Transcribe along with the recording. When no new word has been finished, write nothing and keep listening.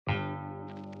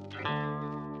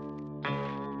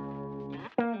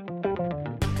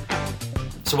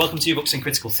So welcome to New Books in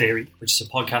Critical Theory, which is a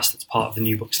podcast that's part of the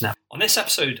New Books Network. On this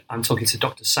episode, I'm talking to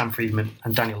Dr. Sam Freedman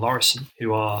and Daniel Lauritsen,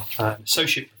 who are an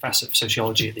Associate Professor of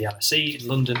Sociology at the LSE in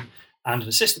London and an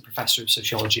Assistant Professor of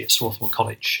Sociology at Swarthmore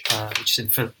College, which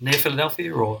is near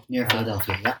Philadelphia or near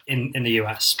Philadelphia, yeah, in the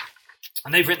US.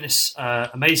 And they've written this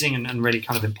amazing and really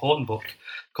kind of important book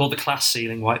called The Class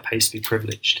Ceiling, Why It Pays to Be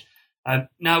Privileged.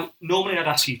 Now, normally I'd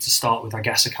ask you to start with, I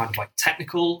guess, a kind of like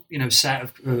technical, set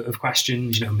of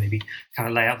questions, maybe kind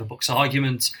of lay out the book's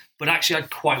argument. But actually,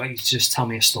 I'd quite like you to just tell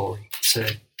me a story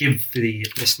to give the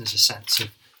listeners a sense of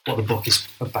what the book is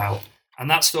about. And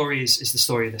that story is the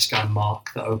story of this guy,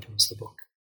 Mark, that opens the book.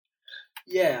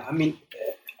 Yeah, I mean,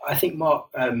 I think Mark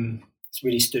has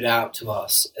really stood out to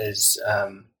us as,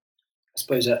 I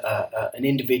suppose, an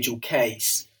individual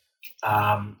case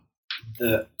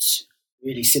that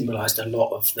really symbolised a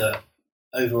lot of the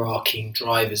overarching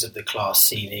drivers of the class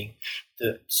ceiling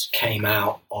that came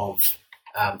out of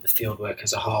the fieldwork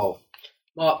as a whole.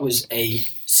 Mark was a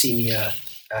senior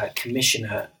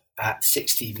commissioner at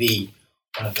 6TV,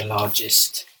 one of the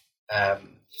largest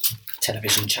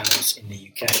television channels in the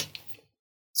UK.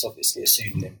 It's obviously a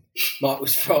pseudonym. Mark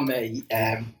was from a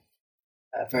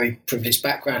very privileged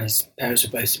background. His parents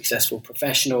were both successful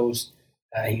professionals.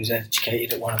 He was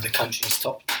educated at one of the country's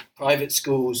top private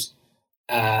schools,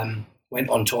 went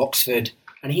on to Oxford,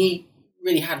 and he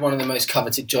really had one of the most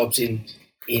coveted jobs in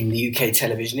the UK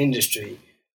television industry.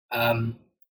 And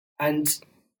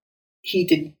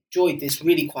he enjoyed this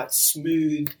really quite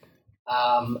smooth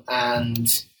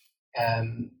and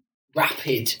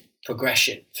rapid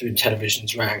progression through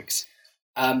television's ranks.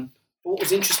 But what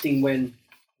was interesting when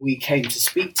we came to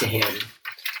speak to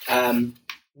him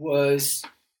was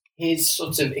his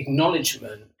sort of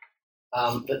acknowledgement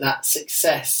that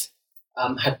success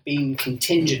had been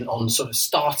contingent on sort of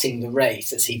starting the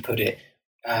race, as he put it,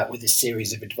 with a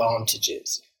series of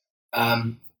advantages.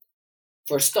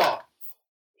 For a start,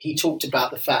 he talked about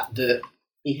the fact that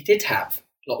he did have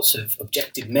lots of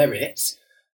objective merits,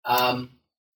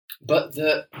 but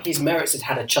that his merits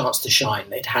had a chance to shine.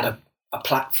 They'd had a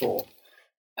platform.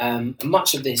 And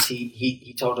much of this,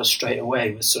 he told us straight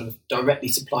away, was sort of directly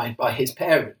supplied by his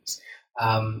parents.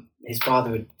 His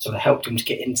father had sort of helped him to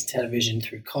get into television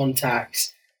through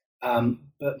contacts.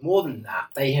 But more than that,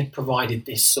 they had provided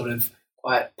this sort of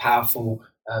quite powerful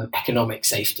economic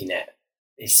safety net,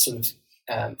 this sort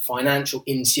of financial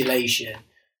insulation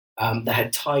that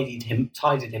had tided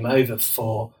him over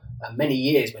for many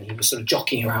years when he was sort of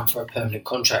jockeying around for a permanent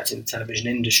contract in the television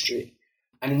industry.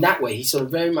 And in that way, he sort of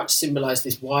very much symbolised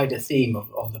this wider theme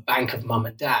of the bank of mum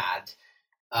and dad,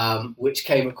 which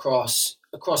came across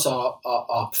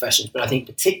our professions, but I think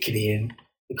particularly in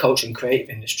the culture and creative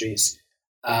industries,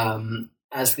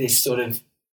 as this sort of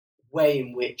way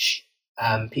in which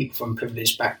people from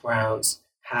privileged backgrounds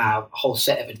have a whole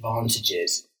set of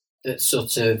advantages that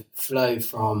sort of flow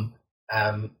from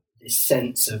this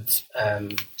sense of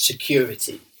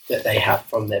security that they have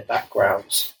from their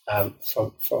backgrounds,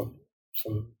 from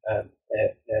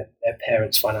their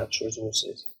parents' financial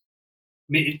resources. I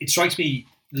mean, it strikes me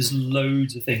there's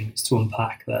loads of things to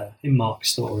unpack there in Mark's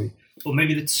story, but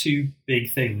maybe the two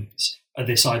big things are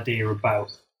this idea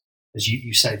about, as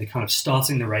you say, the kind of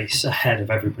starting the race ahead of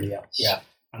everybody else. Yeah.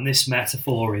 And this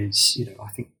metaphor is, I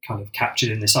think kind of captured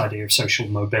in this idea of social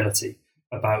mobility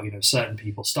about, certain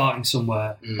people starting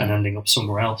somewhere and ending up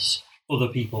somewhere else, other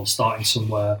people starting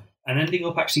somewhere and ending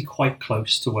up actually quite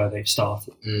close to where they've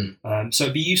started. So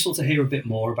it'd be useful to hear a bit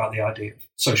more about the idea of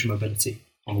social mobility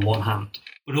on the one hand,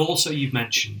 but also you've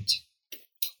mentioned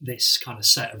this kind of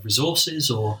set of resources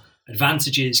or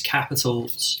advantages,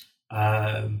 capitals,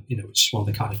 which is one of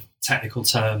the kind of technical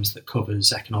terms that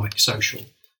covers economic, social,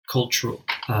 cultural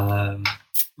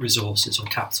resources or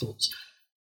capitals,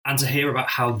 and to hear about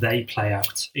how they play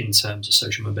out in terms of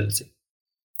social mobility.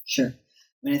 Sure. I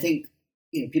mean, I think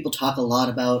people talk a lot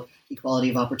about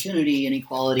equality of opportunity and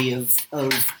equality of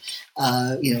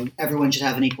everyone should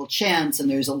have an equal chance, and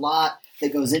there's a lot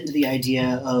that goes into the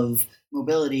idea of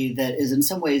mobility that is in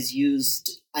some ways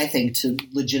used, I think, to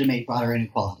legitimate broader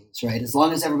inequalities, right? As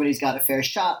long as everybody's got a fair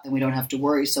shot, then we don't have to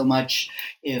worry so much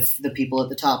if the people at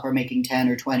the top are making 10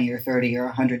 or 20 or 30 or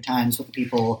 100 times what the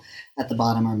people at the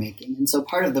bottom are making. And so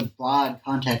part of the broad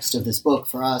context of this book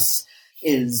for us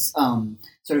is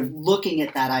sort of looking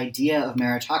at that idea of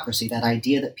meritocracy, that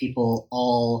idea that people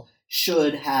all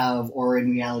should have or in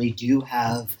reality do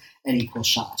have an equal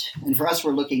shot. And for us,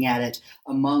 we're looking at it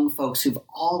among folks who've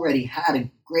already had a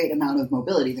great amount of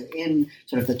mobility. They're in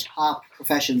sort of the top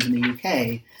professions in the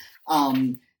UK.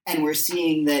 And we're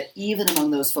seeing that even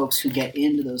among those folks who get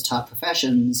into those top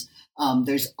professions,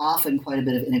 there's often quite a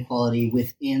bit of inequality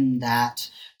within that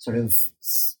sort of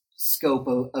scope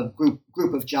of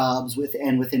group of jobs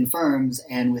within firms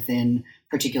and within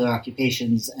particular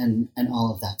occupations and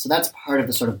all of that. So that's part of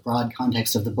the sort of broad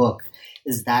context of the book,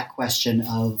 is that question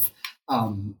of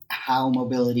how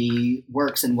mobility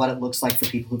works and what it looks like for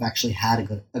people who've actually had a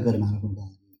good amount of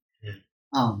mobility. Yeah.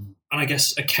 And I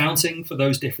guess accounting for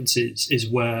those differences is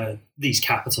where these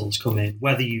capitals come in,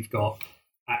 whether you've got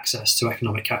access to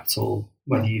economic capital,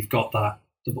 whether you've got that,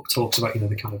 the book talks about,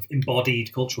 the kind of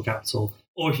embodied cultural capital,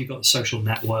 or if you've got the social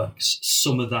networks.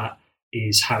 Some of that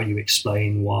is how you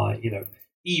explain why,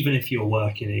 even if you're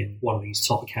working in one of these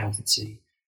top accountancy,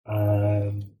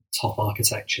 top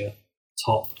architecture,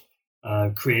 top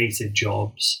creative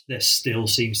jobs, there still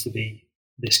seems to be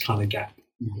this kind of gap.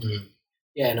 Mm-hmm.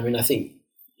 Yeah, and I mean, I think,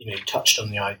 you touched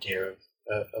on the idea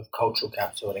of cultural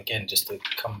capital, and again, just to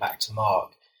come back to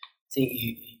Mark, I think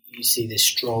you see this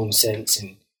strong sense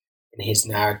in his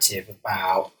narrative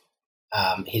about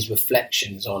his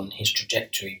reflections on his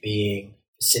trajectory being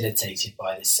facilitated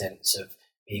by this sense of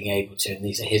being able to, and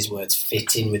these are his words,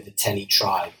 fit in with the telly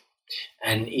tribe.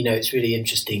 And, it's really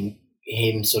interesting,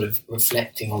 him sort of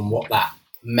reflecting on what that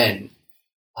meant.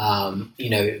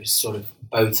 It was sort of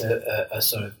both a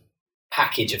sort of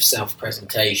package of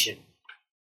self-presentation,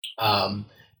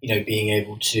 being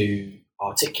able to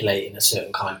articulate in a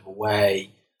certain kind of a way,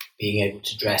 being able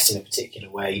to dress in a particular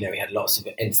way. We had lots of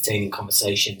entertaining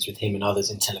conversations with him and others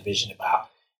in television about,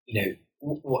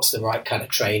 what's the right kind of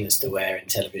trainers to wear in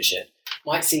television.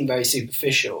 Might seem very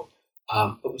superficial,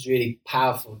 but was really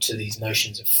powerful to these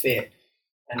notions of fit.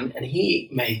 And he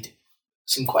made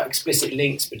some quite explicit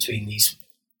links between these,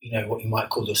 what you might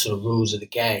call the sort of rules of the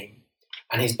game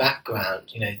and his background.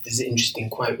 There's an interesting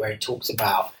quote where he talks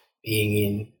about being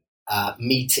in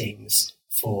meetings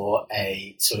for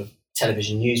a sort of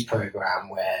television news program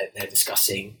where they're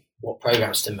discussing what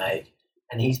programs to make.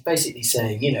 And he's basically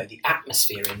saying, the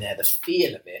atmosphere in there, the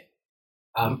feel of it,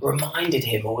 reminded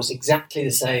him, or was exactly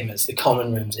the same as the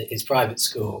common rooms at his private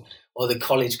school or the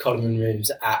college common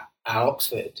rooms at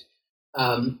Oxford.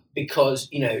 Because,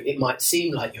 it might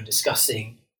seem like you're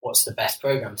discussing what's the best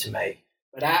program to make,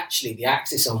 but actually the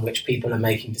axis on which people are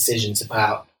making decisions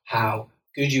about how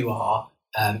good you are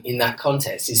in that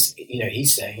context is,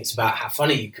 he's saying it's about how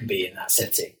funny you can be in that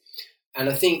setting. And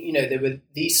I think, there were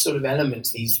these sort of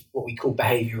elements, these what we call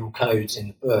behavioural codes in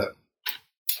the book,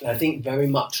 that I think very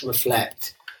much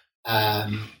reflect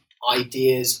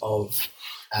ideas of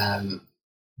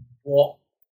what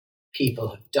people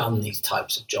have done these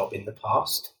types of job in the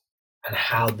past and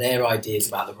how their ideas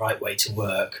about the right way to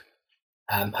work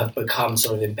have become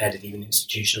sort of embedded, even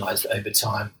institutionalised over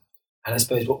time. And I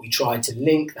suppose what we try to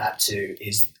link that to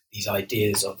is these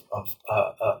ideas of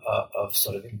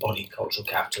sort of embodied cultural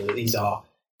capital. That these are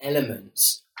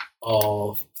elements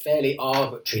of fairly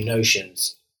arbitrary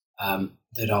notions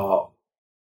that are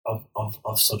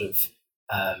of sort of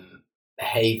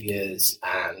behaviours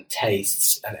and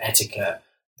tastes and etiquette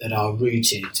that are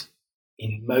rooted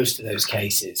in most of those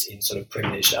cases in sort of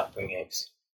privileged upbringings.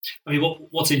 I mean,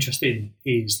 what's interesting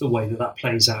is the way that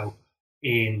plays out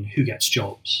in who gets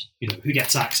jobs, who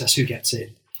gets access, who gets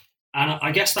in. And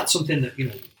I guess that's something that,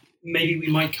 maybe we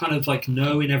might kind of like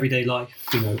know in everyday life.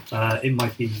 It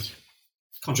might be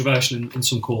controversial in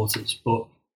some quarters, but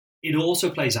it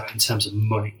also plays out in terms of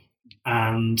money.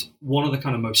 And one of the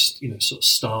kind of most, sort of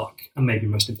stark and maybe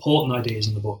most important ideas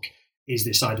in the book is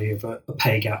this idea of a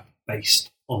pay gap based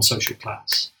on social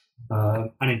class.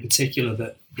 And in particular,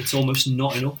 that it's almost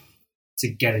not enough to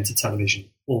get into television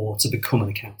or to become an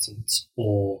accountant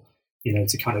or,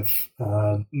 to kind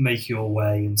of make your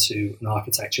way into an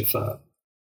architecture firm.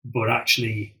 But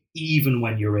actually, even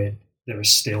when you're in, there are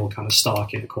still kind of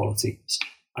stark inequalities.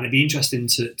 And it'd be interesting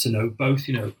to know both,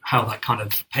 how that kind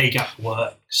of pay gap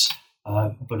works,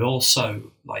 but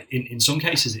also, like, in some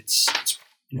cases, it's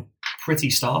pretty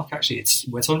stark, actually.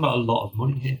 We're talking about a lot of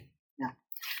money here. Yeah.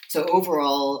 So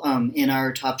overall, in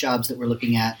our top jobs that we're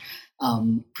looking at,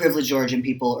 privileged origin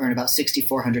people earn about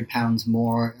 £6,400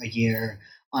 more a year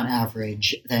on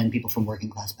average than people from working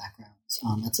class backgrounds.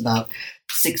 That's about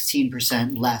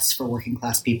 16% less for working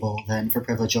class people than for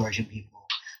privileged origin people.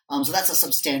 So that's a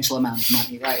substantial amount of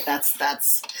money, right? I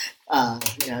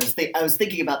was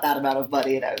thinking about that amount of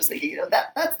money, and I was thinking,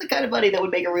 that's the kind of money that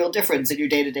would make a real difference in your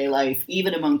day-to-day life,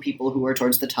 even among people who are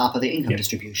towards the top of the income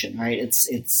distribution, right?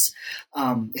 It's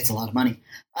a lot of money.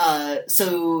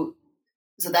 So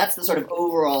that's the sort of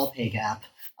overall pay gap.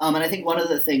 And I think one of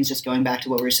the things, just going back to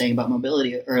what we were saying about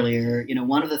mobility earlier,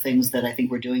 one of the things that I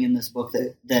think we're doing in this book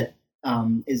that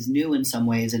is new in some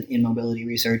ways in mobility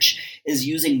research is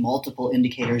using multiple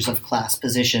indicators of class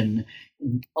position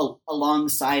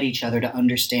alongside each other to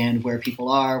understand where people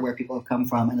are, where people have come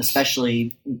from, and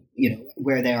especially,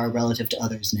 where they are relative to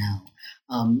others now.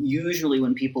 Usually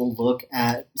when people look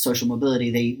at social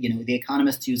mobility, the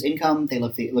economists use income. They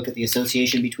look at the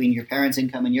association between your parents'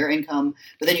 income and your income,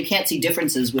 but then you can't see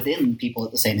differences within people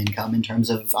at the same income in terms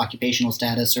of occupational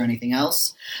status or anything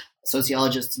else.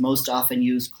 Sociologists most often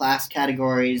use class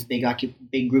categories, big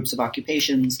groups of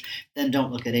occupations, then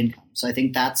don't look at income. So I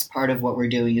think that's part of what we're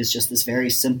doing is just this very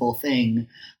simple thing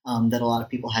that a lot of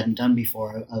people hadn't done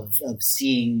before of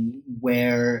seeing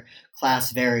where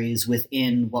class varies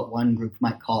within what one group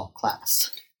might call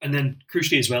class. And then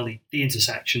crucially as well, the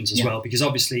intersections as well, because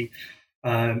obviously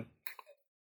I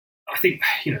think,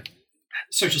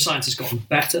 social science has gotten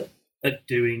better at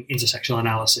doing intersectional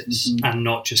analysis and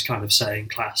not just kind of saying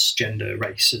class, gender,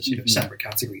 race as separate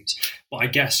categories. But I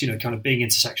guess kind of being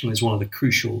intersectional is one of the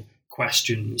crucial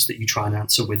questions that you try and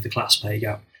answer with the class pay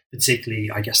gap,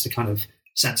 particularly I guess the kind of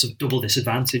sense of double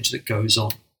disadvantage that goes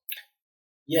on.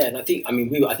 Yeah, and I think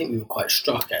we were quite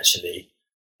struck actually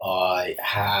by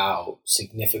how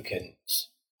significant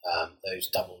those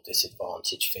double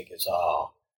disadvantage figures are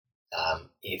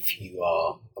if you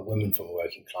are a woman from a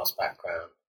working class background.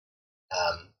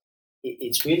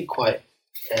 It's really quite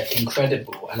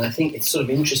incredible, and I think it's sort of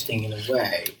interesting in a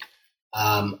way,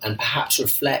 and perhaps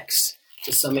reflects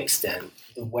to some extent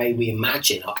the way we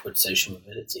imagine upward social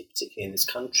mobility, particularly in this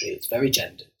country. It's very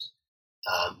gendered.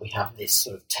 We have this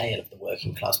sort of tale of the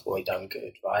working class boy done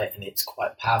good, right? And it's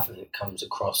quite powerful, and it comes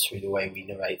across through the way we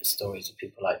narrate the stories of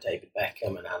people like David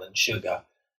Beckham and Alan Sugar.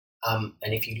 And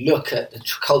if you look at the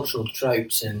cultural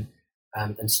tropes and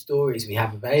stories we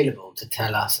have available to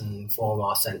tell us and inform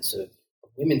our sense of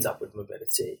women's upward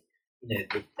mobility,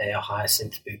 they are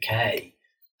Hyacinth Bouquet,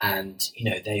 and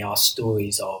they are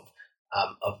stories of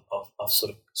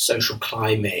sort of social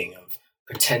climbing, of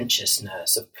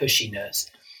pretentiousness, of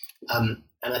pushiness, and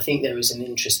I think there is an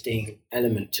interesting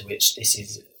element to which this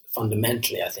is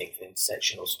fundamentally, I think, an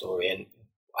intersectional story, and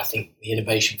I think the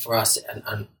innovation for us,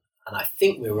 and I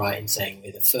think we're right in saying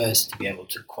we're the first to be able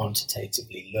to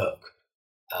quantitatively look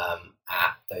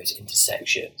at those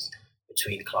intersections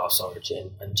between class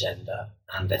origin and gender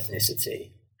and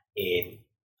ethnicity in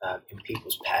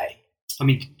people's pay. I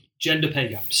mean, gender pay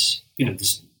gaps,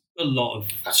 there's a lot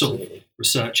of sort of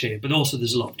research here, but also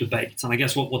there's a lot of debate. And I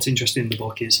guess what's interesting in the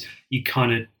book is you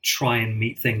kind of try and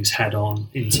meet things head on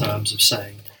in terms of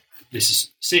saying this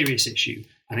is a serious issue,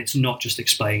 and it's not just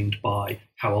explained by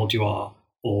how old you are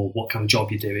or what kind of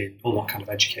job you're doing or what kind of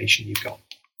education you've got.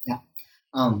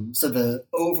 So the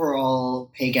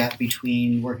overall pay gap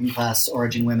between working class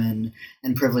origin women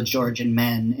and privileged origin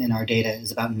men in our data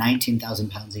is about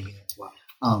 £19,000 a year.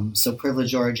 Wow. So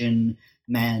privileged origin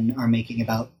men are making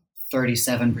about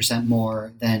 37%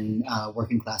 more than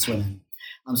working class women.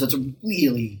 So it's a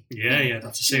really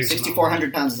that's a serious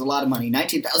 £6,400 is a lot of money.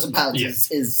 £19,000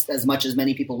 is as much as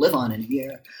many people live on in a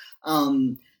year.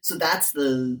 So that's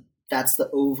the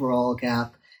overall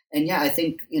gap. And I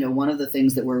think one of the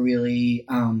things that we're really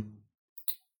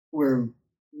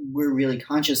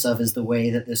conscious of is the way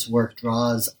that this work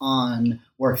draws on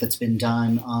work that's been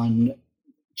done on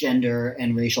gender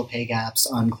and racial pay gaps,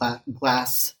 on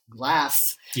glass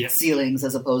ceilings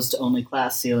as opposed to only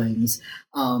class ceilings,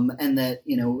 and that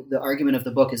the argument of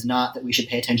the book is not that we should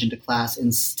pay attention to class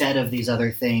instead of these other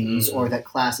things, or that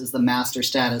class is the master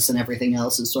status and everything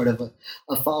else is sort of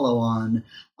a follow-on.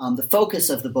 The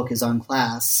focus of the book is on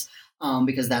class,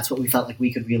 because that's what we felt like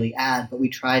we could really add, but we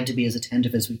tried to be as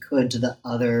attentive as we could to the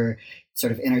other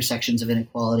sort of intersections of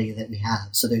inequality that we have.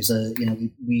 So there's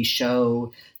we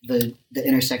show the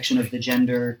intersection of the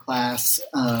gender, class,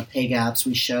 pay gaps.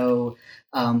 We show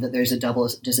that there's a double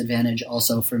disadvantage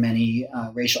also for many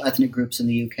racial ethnic groups in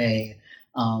the UK,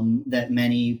 that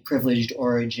many privileged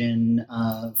origin,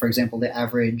 for example, the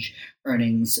average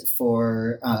earnings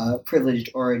for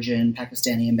privileged origin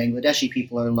Pakistani and Bangladeshi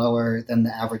people are lower than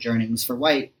the average earnings for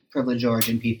white privileged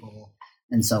origin people,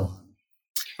 and so on.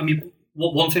 I mean,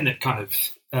 one thing that kind of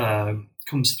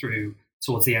comes through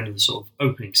towards the end of the sort of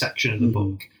opening section of the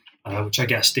book, which I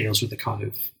guess deals with the kind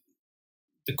of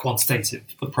the quantitative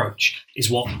approach,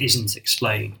 is what isn't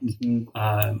explained.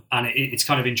 And it's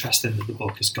kind of interesting that the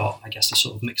book has got, I guess, a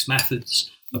sort of mixed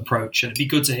methods approach, and it'd be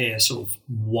good to hear sort of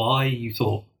why you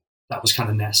thought that was kind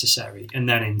of necessary, and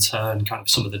then in turn kind of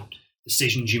some of the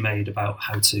decisions you made about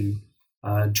how to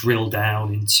drill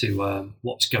down into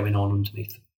what's going on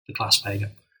underneath the class pay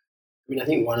gap. I mean, I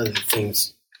think one of the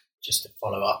things, just to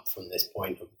follow up from this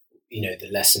point of, the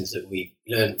lessons that we've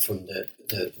learned from the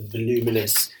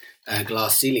voluminous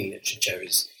glass ceiling literature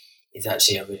is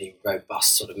actually a really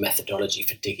robust sort of methodology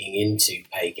for digging into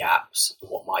pay gaps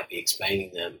and what might be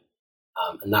explaining them.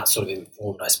 And that sort of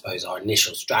informed, I suppose, our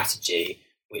initial strategy,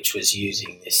 which was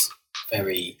using this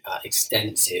very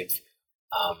extensive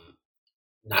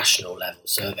national level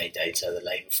survey data, the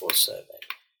Labour Force Survey,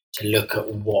 to look at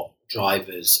what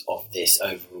drivers of this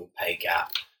overall pay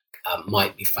gap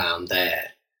might be found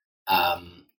there.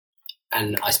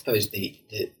 And I suppose the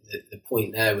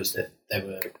point there was that there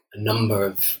were a number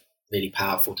of really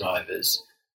powerful drivers,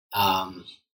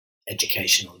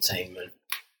 educational attainment,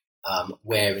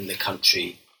 where in the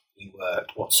country you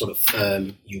worked, what sort of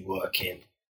firm you work in.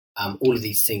 All of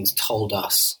these things told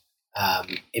us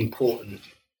important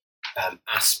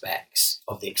aspects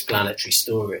of the explanatory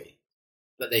story,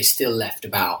 but they still left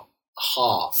about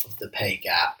half of the pay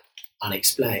gap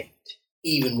unexplained,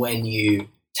 even when you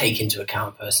take into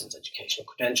account a person's educational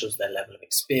credentials, their level of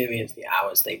experience, the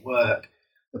hours they work,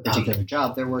 the particular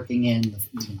job they're working in,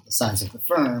 the size of the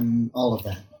firm, all of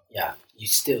that. Yeah, you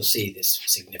still see this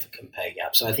significant pay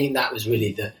gap. So I think that was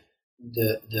really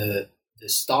the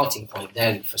starting point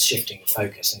then for shifting the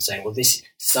focus and saying, well, this to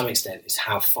some extent is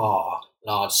how far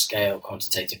large-scale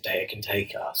quantitative data can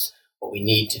take us. What we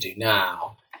need to do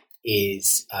now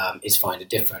is find a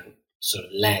different sort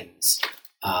of lens,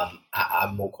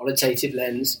 a more qualitative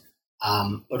lens,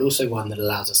 but also one that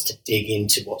allows us to dig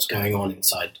into what's going on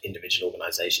inside individual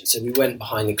organisations. So we went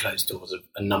behind the closed doors of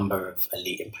a number of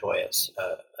elite employers,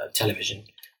 television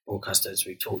broadcasters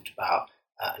we talked about,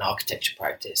 an architecture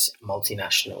practice, a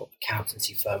multinational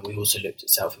accountancy firm. We also looked at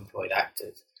self-employed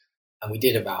actors. And we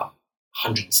did about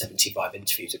 175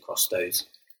 interviews across those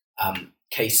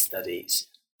case studies.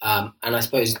 And I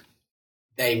suppose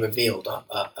they revealed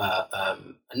a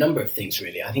number of things,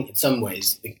 really. I think in some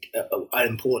ways an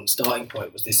important starting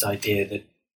point was this idea that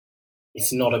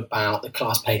it's not about, the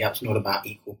class pay gap's not about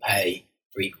equal pay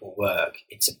for equal work.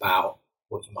 It's about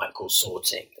what you might call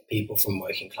sorting. The people from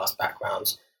working class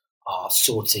backgrounds are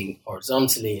sorting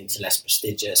horizontally into less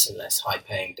prestigious and less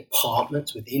high-paying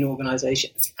departments within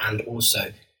organisations, and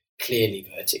also clearly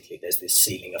vertically there's this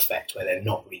ceiling effect where they're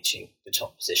not reaching the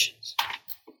top positions.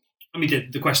 I mean,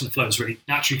 the question that flows really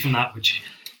naturally from that, which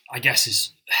I guess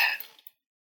is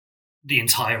the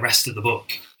entire rest of the book,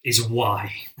 is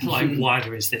why. Like, why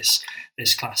there is this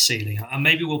class ceiling. And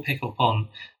maybe we'll pick up on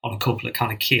a couple of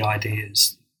kind of key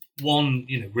ideas. One,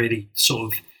 really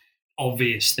sort of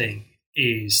obvious thing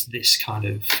is this kind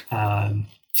of,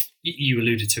 you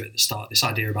alluded to it at the start, this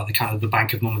idea about the kind of the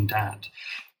bank of mum and dad.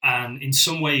 And in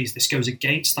some ways, this goes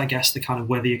against, I guess, the kind of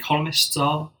where the economists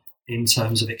are in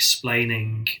terms of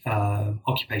explaining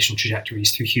occupational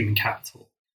trajectories through human capital.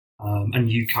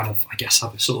 And you kind of, I guess,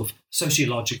 have a sort of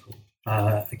sociological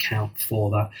account for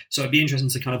that. So it'd be interesting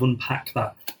to kind of unpack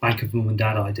that bank of mum and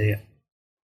dad idea.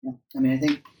 Yeah. I mean, I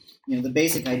think, the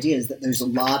basic idea is that there's a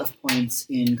lot of points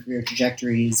in career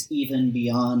trajectories, even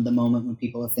beyond the moment when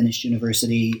people have finished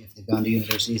university. If they've gone to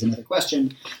university is another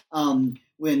question.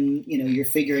 When you're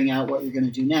figuring out what you're going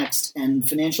to do next, and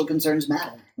financial concerns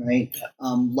matter, right?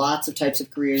 Lots of types of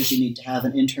careers you need to have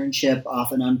an internship,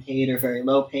 often unpaid or very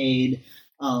low paid.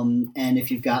 And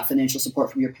if you've got financial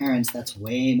support from your parents, that's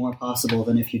way more possible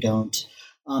than if you don't.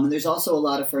 And there's also a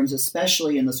lot of firms,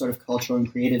 especially in the sort of cultural and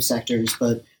creative sectors,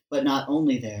 but not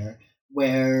only there,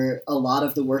 where a lot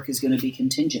of the work is going to be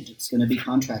contingent. It's going to be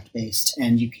contract-based,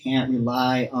 and you can't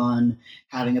rely on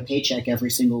having a paycheck every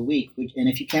single week. And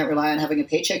if you can't rely on having a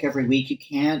paycheck every week, you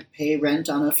can't pay rent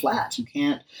on a flat. You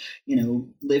can't,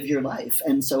 live your life.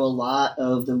 And so a lot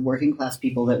of the working class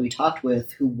people that we talked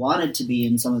with who wanted to be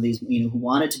in some of these, who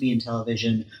wanted to be in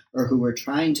television or who were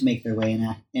trying to make their way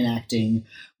in acting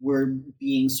were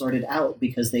being sorted out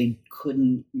because they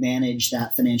couldn't manage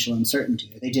that financial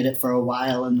uncertainty. They did it for a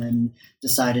while and then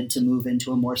decided to move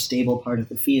into a more stable part of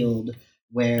the field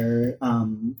where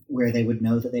they would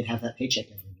know that they'd have that paycheck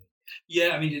every week. Yeah,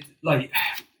 I mean,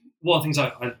 one of the things I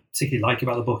particularly like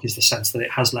about the book is the sense that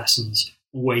it has lessons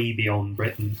way beyond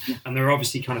Britain. Yeah. And there are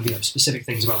obviously kind of specific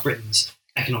things about Britain's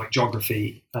economic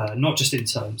geography, not just in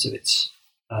terms of its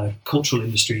cultural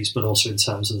industries, but also in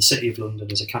terms of the City of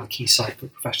London as a kind of key site for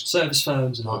professional service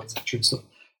firms and architecture and stuff.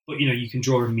 But, you can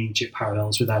draw immediate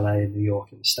parallels with LA and New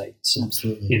York in the States. And,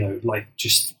 absolutely.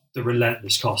 Just the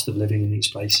relentless cost of living in these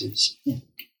places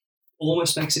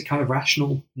almost makes it kind of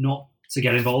rational not to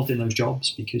get involved in those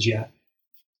jobs because,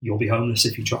 you'll be homeless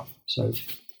if you try. So,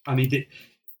 I mean,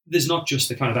 there's not just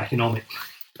the kind of economic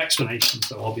explanation,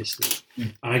 so obviously.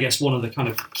 And I guess one of the kind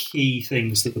of key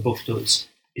things that the book does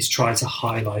is try to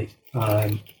highlight,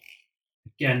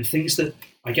 again, things that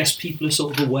I guess people are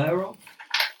sort of aware of,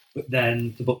 but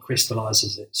then the book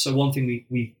crystallizes it. So one thing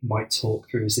we might talk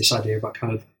through is this idea about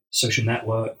kind of social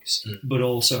networks, but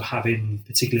also having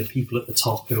particular people at the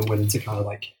top who are willing to kind of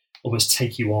like almost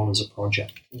take you on as a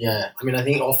project. Yeah, I mean, I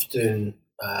think often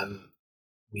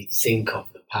we think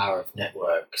of the power of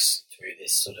networks through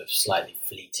this sort of slightly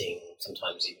fleeting,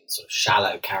 sometimes even sort of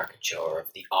shallow caricature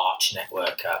of the arch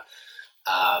networker.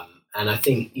 And I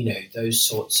think, those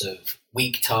sorts of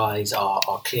weak ties are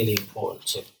clearly important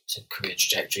to career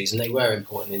trajectories, and they were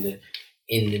important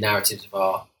in the narratives of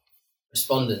our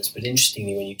respondents. But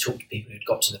interestingly, when you talk to people who'd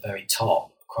got to the very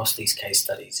top across these case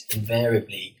studies,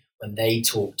 invariably when they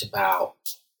talked about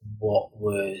what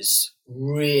was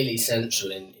really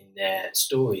central in their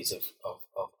stories of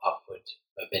upward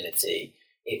mobility,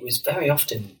 it was very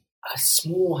often a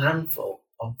small handful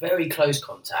of very close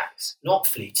contacts, not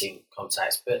fleeting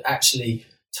contacts, but actually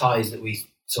ties that we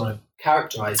sort of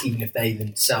characterize, even if they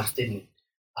themselves didn't,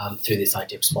 through this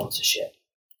idea of sponsorship.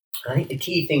 I think the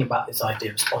key thing about this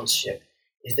idea of sponsorship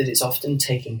is that it's often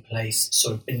taking place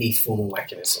sort of beneath formal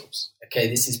mechanisms. Okay,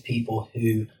 this is people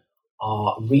who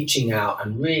are reaching out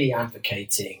and really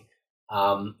advocating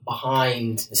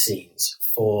behind the scenes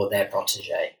for their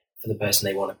protege, for the person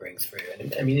they want to bring through.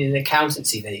 And I mean, in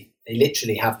accountancy, they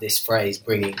literally have this phrase,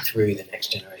 bringing through the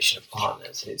next generation of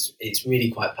partners. And it's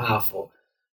really quite powerful.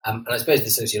 And I suppose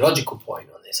the sociological point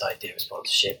on this idea of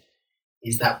sponsorship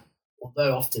is that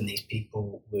although often these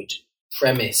people would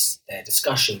premise their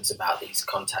discussions about these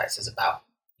contacts as about,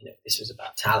 this was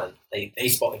about talent. They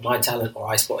spotted my talent or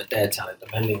I spotted their talent,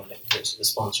 depending on if it was the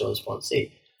sponsor or the sponsee.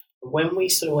 But when we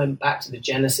sort of went back to the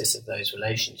genesis of those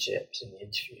relationships in the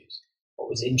interviews, what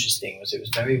was interesting was it was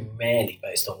very rarely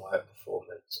based on work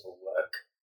performance or work,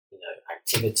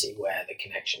 activity where the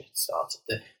connection had started.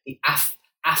 The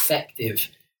affective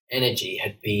energy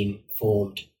had been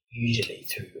formed usually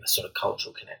through a sort of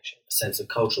cultural connection, a sense of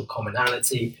cultural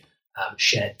commonality,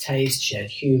 shared taste, shared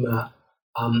humour.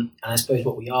 And I suppose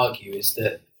what we argue is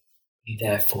that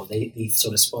therefore these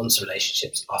sort of sponsor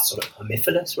relationships are sort of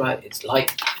homophilous, right? It's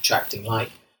like attracting like.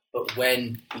 But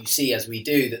when you see, as we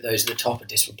do, that those at the top are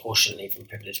disproportionately from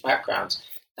privileged backgrounds,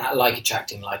 that like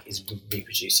attracting like is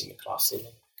reproducing the class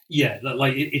ceiling. Yeah,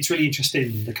 like it's really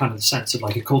interesting, the kind of sense of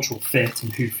like a cultural fit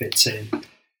and who fits in.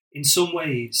 In some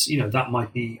ways, that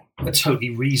might be a totally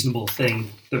reasonable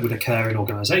thing that would occur in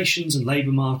organisations and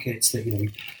labour markets, that,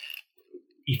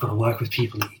 you've got to work with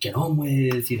people that you get on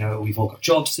with, we've all got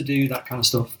jobs to do, that kind of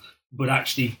stuff. But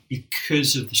actually,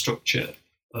 because of the structure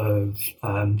of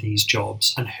these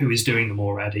jobs and who is doing them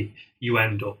already, you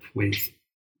end up with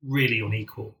really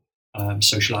unequal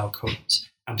social outcomes.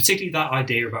 And particularly that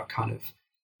idea about kind of,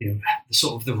 the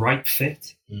sort of the right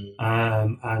fit.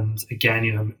 And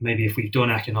again, maybe if we've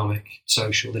done economic,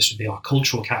 social, this would be our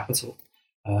cultural capital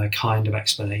kind of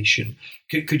explanation.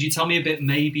 Could you tell me a bit,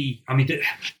 maybe, I mean,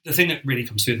 the thing that really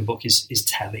comes through in the book is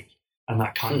telly and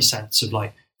that kind of sense of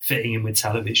like fitting in with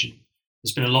television.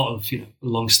 There's been a lot of,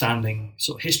 long-standing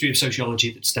sort of history of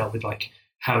sociology that's dealt with like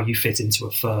how you fit into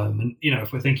a firm. And,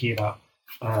 if we're thinking about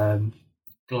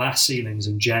glass ceilings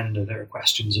and gender, there are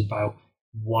questions about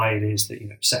why it is that,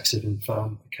 sexism in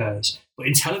firm occurs. But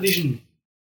in television,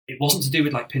 it wasn't to do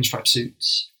with like pinstripe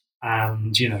suits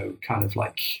and, kind of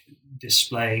like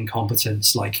displaying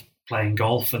competence, like playing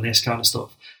golf and this kind of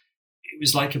stuff. It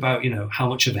was like about, how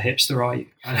much of a hipster are you?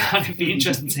 And it'd be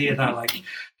interesting to hear that, like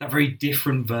that very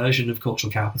different version of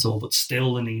cultural capital, but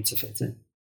still the need to fit in.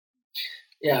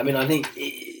 Yeah, I mean, I think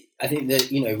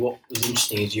that, what was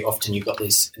interesting is you got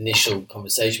this initial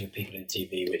conversation with people in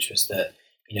TV, which was that,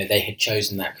 they had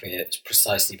chosen that career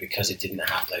precisely because it didn't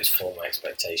have those formal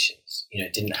expectations.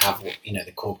 It didn't have,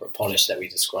 the corporate polish that we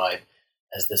describe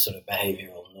as the sort of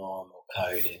behavioural norm or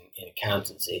code in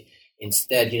accountancy.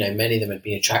 Instead, many of them had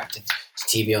been attracted to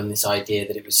TV on this idea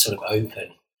that it was sort of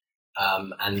open.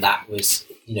 And that was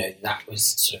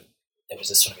sort of, there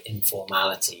was a sort of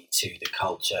informality to the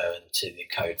culture and to the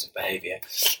codes of behaviour.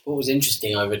 What was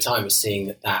interesting over time was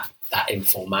seeing that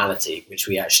informality, which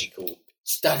we actually call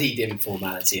studied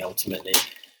informality ultimately,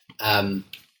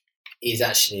 is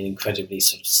actually an incredibly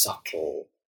sort of subtle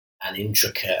and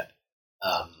intricate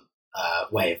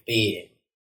way of being.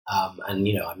 And,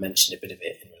 I mentioned a bit of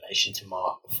it in relation to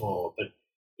Mark before, but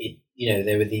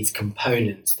there were these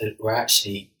components that were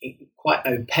actually quite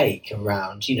opaque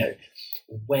around,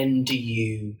 when do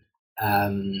you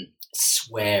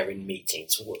swear in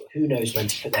meetings? Who knows when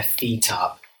to put their feet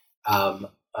up?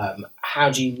 How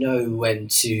do you know when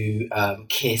to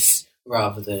kiss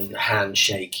rather than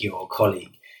handshake your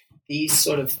colleague? These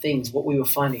sort of things, what we were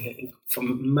finding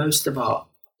from most of our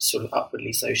sort of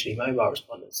upwardly socially mobile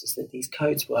respondents is that these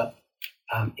codes were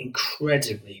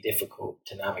incredibly difficult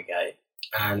to navigate,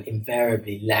 and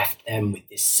invariably left them with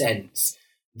this sense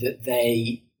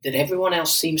that everyone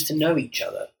else seems to know each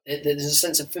other. There's a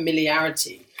sense of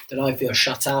familiarity that I feel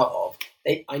shut out of.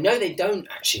 I know they don't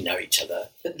actually know each other,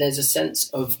 but there's a sense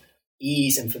of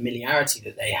ease and familiarity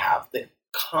that they have that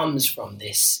comes from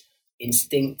this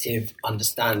instinctive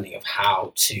understanding of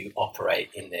how to operate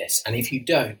in this. And if you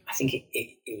don't, I think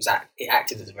it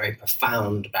acted as a very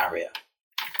profound barrier.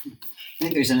 I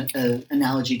think there's an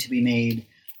analogy to be made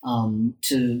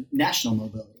to national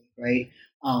mobility, right?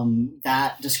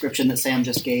 That description that Sam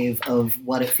just gave of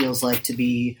what it feels like to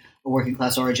be a working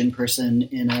class origin person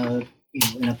in a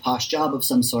posh job of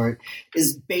some sort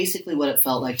is basically what it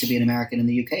felt like to be an American in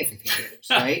the UK for 3 years,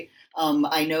 right?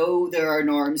 I know there are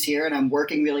norms here, and I'm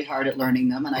working really hard at learning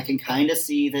them, and I can kind of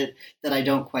see that I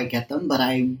don't quite get them. But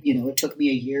it took me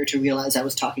a year to realize I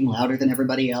was talking louder than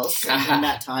everybody else. And in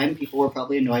that time, people were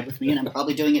probably annoyed with me, and I'm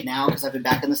probably doing it now because I've been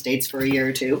back in the States for a year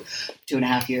or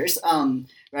 2.5 years.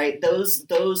 Right?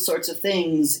 Those sorts of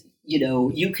things.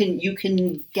 You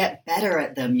can get better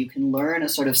at them. You can learn a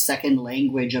sort of second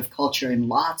language of culture in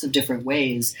lots of different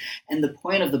ways. And the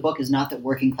point of the book is not that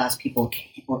working class people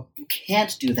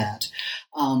can't do that.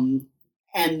 And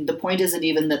the point isn't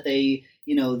even that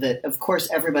that of course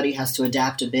everybody has to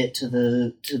adapt a bit to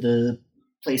the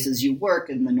places you work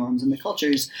and the norms and the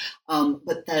cultures.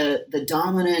 But the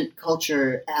dominant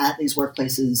culture at these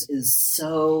workplaces is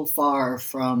so far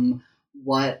from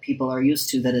what people are used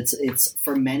to that it's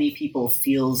for many people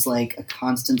feels like a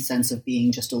constant sense of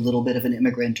being just a little bit of an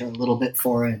immigrant or a little bit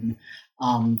foreign.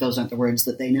 Those aren't the words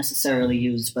that they necessarily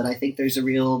use, but I think there's a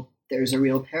real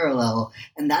parallel,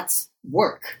 and that's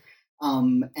work.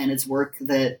 And it's work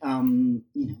that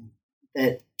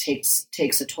that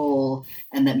takes a toll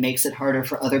and that makes it harder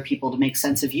for other people to make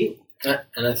sense of you.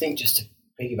 And I think just to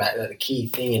piggyback that, the key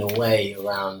thing in a way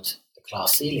around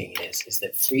class ceiling is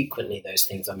that frequently those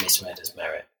things are misread as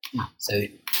merit. So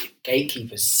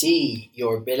gatekeepers see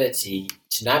your ability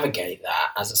to navigate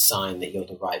that as a sign that you're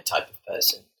the right type of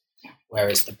person.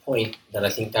 Whereas the point that I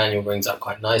think Daniel brings up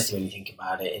quite nicely when you think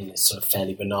about it in this sort of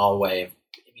fairly banal way of,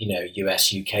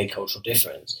 US, UK cultural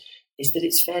difference, is that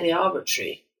it's fairly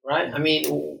arbitrary, right? I mean,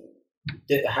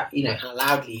 how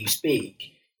loudly you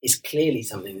speak is clearly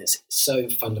something that's so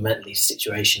fundamentally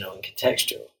situational and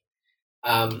contextual.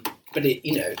 But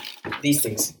these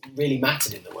things really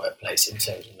mattered in the workplace in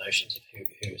terms of notions of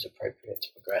who was appropriate to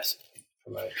progress and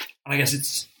promote. And I guess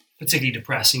it's particularly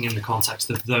depressing in the context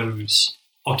of those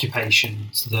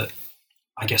occupations that,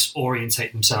 I guess,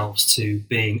 orientate themselves to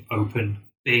being open,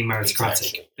 being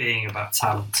meritocratic, being about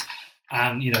talent.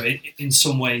 And, in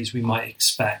some ways we might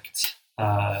expect,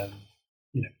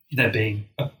 there being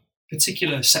a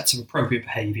particular sets of appropriate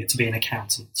behaviour to be an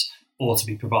accountant or to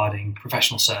be providing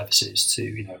professional services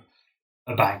to,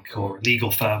 a bank or a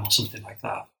legal firm or something like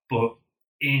that. But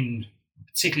in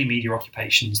particularly media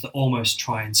occupations that almost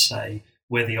try and say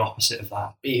we're the opposite of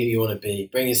that. Be who you want to be.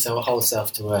 Bring your whole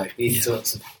self to work. These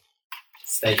sorts of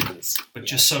statements. But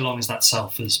just so long as that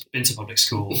self has been to public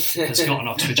school, has got an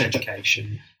Oxford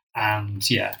education, and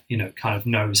kind of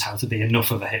knows how to be enough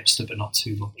of a hipster but not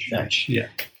too much. Exactly. Yeah.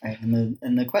 Right.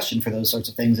 And the question for those sorts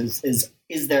of things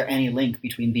is there any link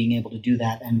between being able to do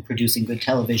that and producing good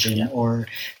television or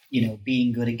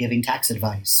being good at giving tax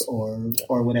advice or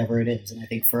whatever it is? And I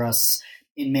think for us,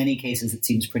 in many cases, it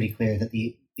seems pretty clear that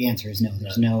the answer is no.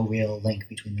 There's no real link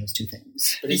between those two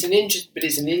things. But it's an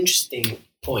interesting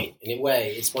point. In a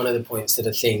way, it's one of the points that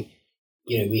I think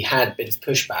we had a bit of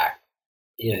pushback.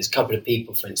 There's a couple of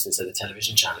people, for instance, at the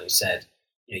television channel who said,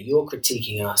 you're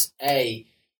critiquing us.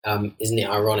 Isn't it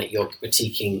ironic you're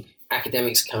critiquing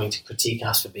academics coming to critique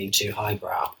us for being too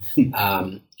highbrow?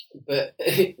 But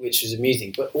which was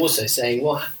amusing. But also saying,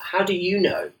 well, how do you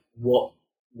know what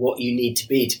you need to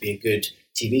be a good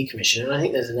TV commissioner? And I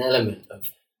think there's an element of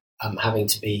having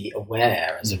to be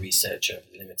aware as a researcher of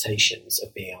the limitations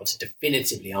of being able to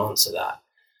definitively answer that.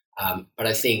 But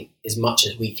I think as much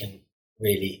as we can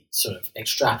really sort of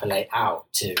extrapolate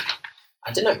out to,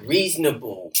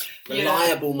 reasonable,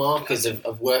 reliable markers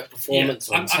of work performance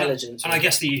or intelligence. And I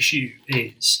guess the issue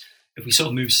is, if we sort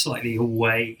of move slightly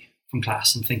away from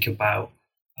class and think about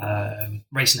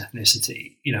race and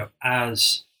ethnicity,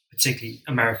 as particularly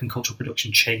American cultural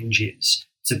production changes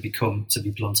to become, to be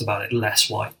blunt about it,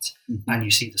 less white, and you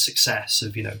see the success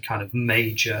of, kind of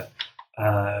major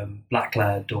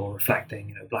black-led or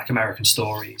reflecting, Black American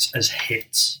stories as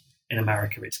hits in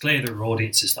America, it's clear there are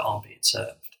audiences that aren't being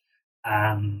served.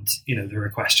 And, there are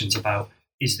questions about,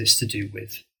 is this to do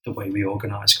with the way we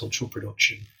organise cultural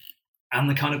production and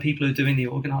the kind of people who are doing the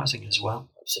organising as well?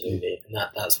 Absolutely. And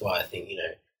that's why I think,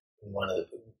 one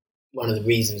of the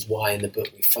reasons why in the book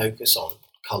we focus on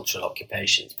cultural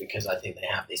occupations, because I think they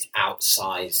have this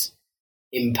outsized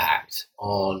impact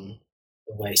on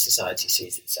the way society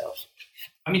sees itself.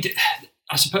 I mean,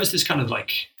 I suppose there's kind of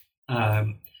like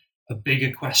a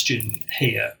bigger question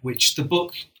here, which the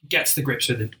book gets the grips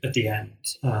with at the end,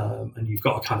 and you've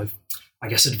got a kind of, I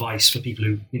guess, advice for people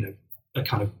who, are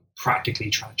kind of practically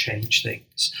trying to change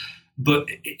things. But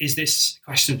is this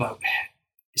question about,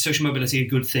 is social mobility a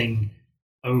good thing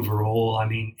overall? I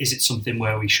mean, is it something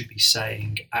where we should be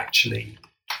saying, actually,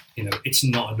 it's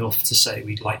not enough to say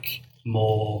we'd like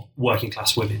more working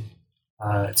class women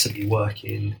to be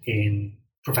working in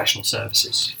professional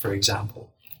services, for example?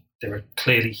 There are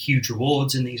clearly huge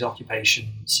rewards in these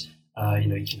occupations.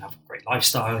 You can have a great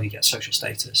lifestyle, you get social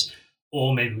status.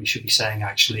 Or maybe we should be saying,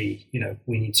 actually,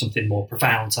 we need something more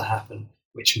profound to happen,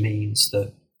 which means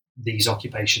that these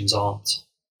occupations aren't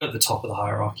at the top of the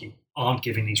hierarchy, aren't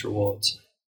giving these rewards,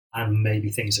 and maybe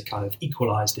things are kind of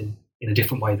equalized in a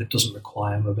different way that doesn't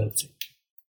require mobility.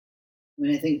 I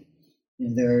mean, I think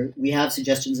we have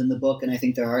suggestions in the book, and I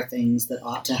think there are things that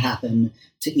ought to happen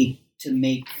to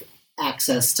make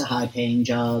access to high-paying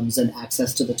jobs and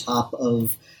access to the top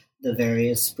of the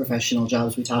various professional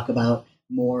jobs we talk about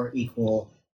more equal.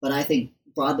 But I think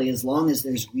broadly, as long as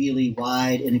there's really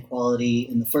wide inequality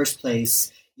in the first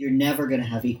place, you're never going to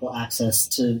have equal access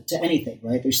to anything,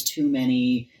 right? There's too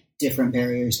many different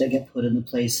barriers that get put into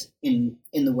place in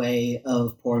the way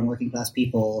of poor and working class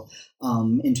people,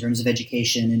 in terms of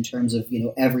education, in terms of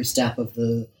every step of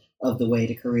the way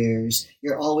to careers.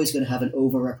 You're always going to have an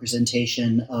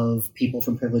overrepresentation of people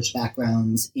from privileged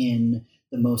backgrounds in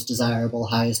the most desirable,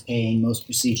 highest paying, most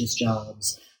prestigious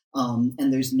jobs.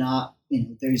 And there's not,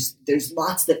 there's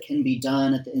lots that can be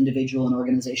done at the individual and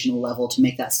organizational level to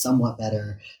make that somewhat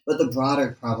better. But the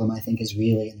broader problem, I think, is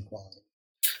really inequality.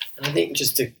 And I think,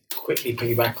 just to quickly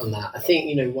piggyback on that, I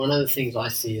think, one of the things I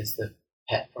see as the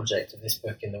pet project of this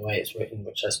book in the way it's written,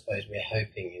 which I suppose we're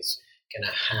hoping is going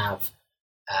to have,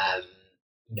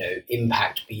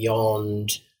 impact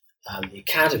beyond the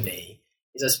academy,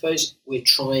 is I suppose we're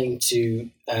trying to,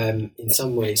 in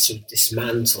some ways, sort of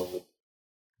dismantle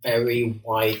very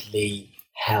widely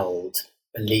held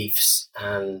beliefs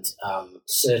and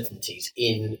certainties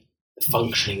in the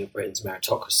functioning of Britain's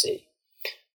meritocracy.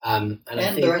 And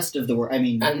the rest of the world. I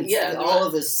mean, all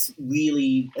of this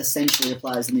really essentially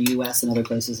applies in the US and other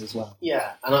places as well.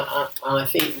 Yeah, and I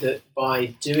think that by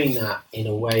doing that in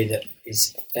a way that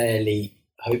is fairly,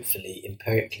 hopefully,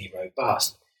 empirically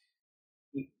robust,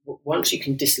 once you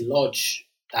can dislodge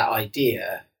that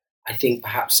idea, I think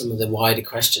perhaps some of the wider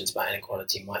questions about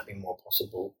inequality might be more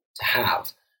possible to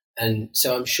have. And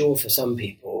so I'm sure for some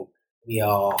people,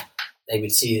 they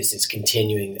would see this as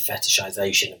continuing the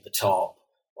fetishization of the top,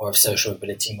 or of social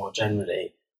mobility more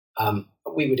generally.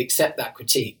 We would accept that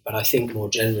critique, but I think more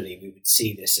generally we would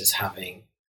see this as having,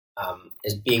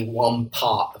 as being one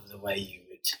part of the way you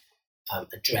would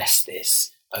address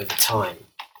this over time,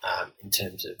 in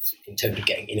terms of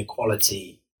getting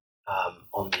inequality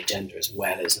on the agenda, as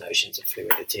well as notions of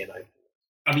fluidity and openness.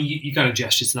 I mean, you kind of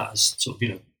gestured to that as sort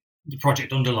of the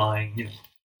project underlying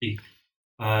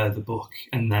the book,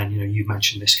 and then you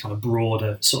mentioned this kind of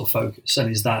broader sort of focus,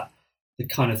 and is that the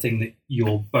kind of thing that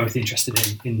you're both interested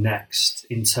in next,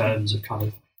 in terms of kind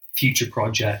of future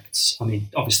projects? I mean,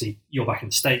 obviously you're back in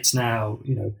the States now,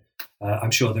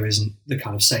 I'm sure there isn't the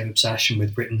kind of same obsession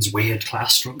with Britain's weird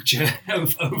class structure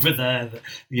over there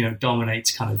that,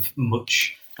 dominates kind of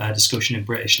much discussion in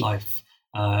British life.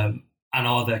 And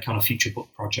are there kind of future book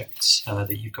projects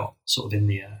that you've got sort of in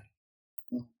the air?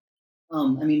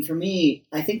 I mean, for me,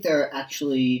 I think there are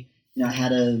actually, I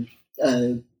had a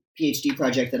PhD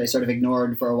project that I sort of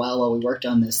ignored for a while we worked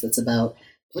on this, that's about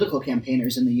political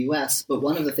campaigners in the US. But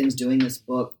one of the things doing this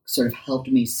book sort of helped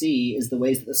me see is the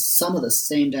ways that some of the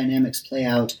same dynamics play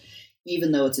out,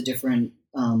 even though it's a different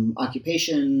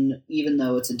occupation, even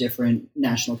though it's a different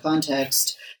national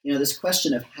context. This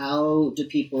question of how do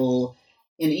people,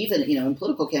 and even, in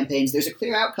political campaigns, there's a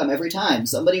clear outcome every time.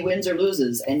 Somebody wins or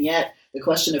loses, and yet the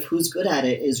question of who's good at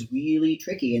it is really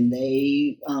tricky, and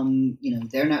they,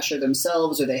 they're not sure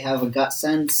themselves, or they have a gut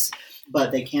sense,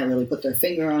 but they can't really put their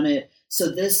finger on it. So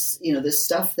this, this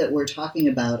stuff that we're talking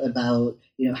about,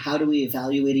 how do we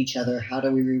evaluate each other? How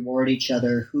do we reward each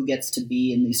other? Who gets to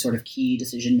be in these sort of key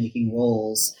decision-making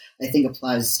roles? I think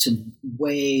applies to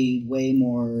way, way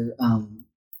more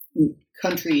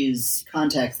countries,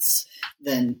 contexts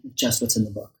than just what's in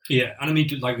the book. Yeah, and I mean,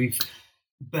 like, we've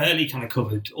barely kind of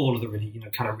covered all of the really,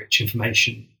 kind of rich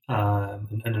information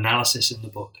and analysis in the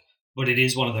book. But it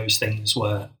is one of those things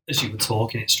where, as you were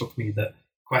talking, it struck me that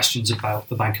questions about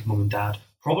the Bank of Mum and Dad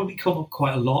probably come up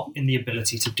quite a lot in the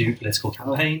ability to do political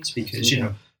campaigns because,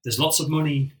 there's lots of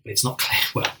money, but it's not clear.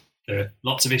 Well, there are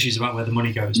lots of issues about where the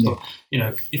money goes, but,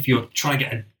 if you're trying to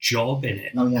get a job in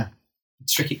it,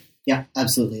 it's tricky. Yeah,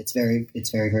 absolutely. It's very,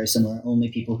 very similar. Only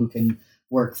people who can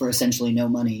work for essentially no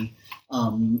money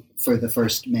for the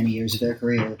first many years of their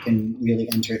career can really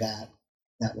enter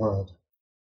that world.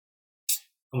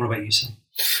 And what about you, Sam?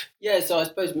 Yeah, so I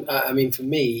suppose, for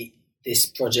me, this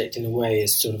project in a way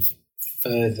has sort of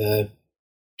further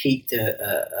piqued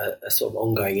a sort of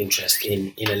ongoing interest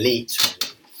in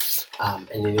elites, really,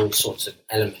 and in all sorts of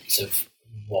elements of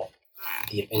what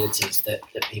the abilities that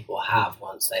people have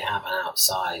once they have an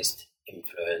outsized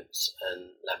influence and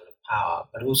level of power.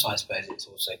 But also, I suppose it's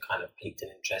also kind of piqued an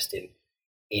interest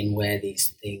in where these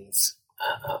things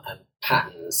and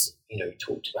patterns, we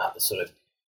talked about the sort of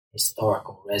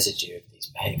historical residue of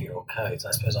these behavioural codes.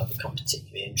 I suppose I've become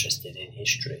particularly interested in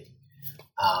history.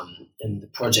 And the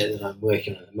project that I'm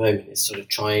working on at the moment is sort of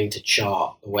trying to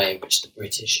chart the way in which the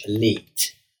British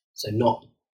elite, so not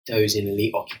those in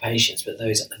elite occupations, but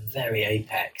those at the very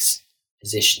apex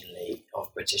positionally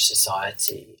of British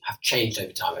society, have changed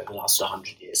over time over the last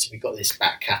 100 years. So we've got this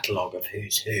back catalogue of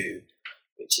who's who,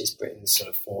 which is Britain's sort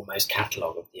of foremost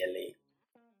catalogue of the elite.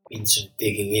 Been sort of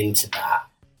digging into that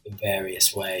in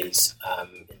various ways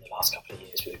in the last couple of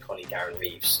years with a colleague, Aaron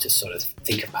Reeves, to sort of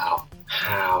think about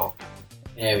how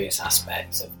various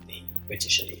aspects of the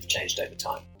British elite have changed over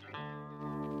time.